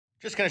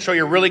Just going to show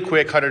you really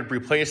quick how to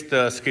replace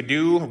the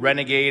SkiDoo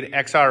Renegade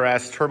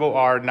XRS Turbo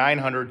R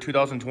 900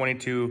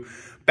 2022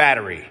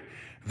 battery.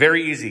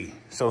 Very easy.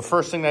 So the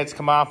first thing that's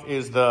come off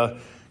is the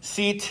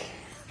seat.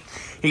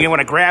 You're going to want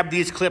to grab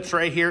these clips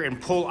right here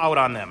and pull out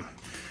on them.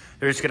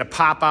 They're just going to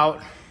pop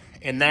out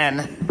and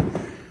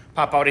then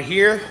pop out of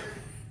here.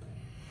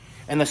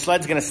 And the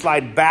sled's going to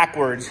slide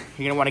backwards.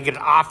 You're going to want to get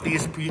it off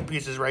these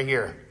pieces right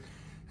here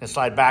and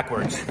slide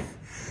backwards.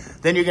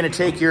 Then you're going to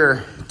take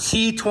your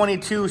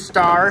T22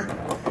 star,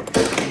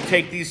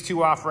 take these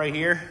two off right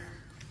here.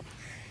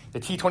 The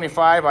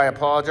T25, I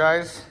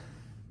apologize,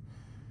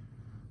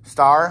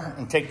 star,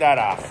 and take that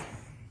off.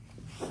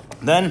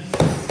 Then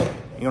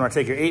you want to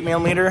take your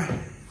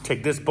 8mm,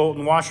 take this bolt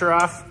and washer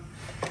off,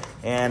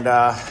 and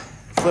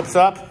flips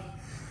up.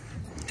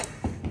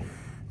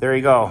 There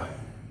you go.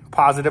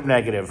 Positive,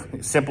 negative.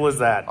 Simple as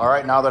that. All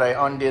right, now that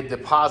I undid the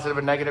positive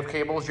and negative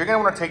cables, you're gonna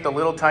wanna take the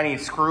little tiny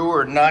screw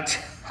or nut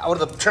out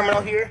of the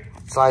terminal here.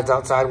 Slides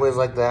out sideways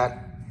like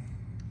that.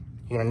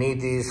 You're gonna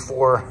need these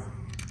for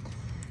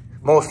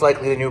most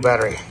likely the new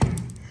battery.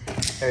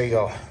 There you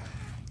go.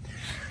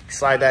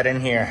 Slide that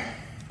in here,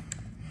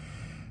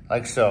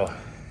 like so.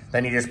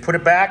 Then you just put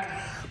it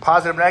back,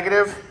 positive,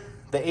 negative.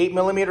 The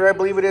 8mm, I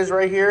believe it is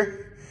right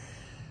here.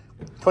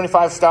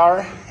 25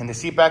 star, and the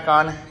seat back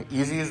on,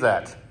 easy as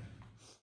that.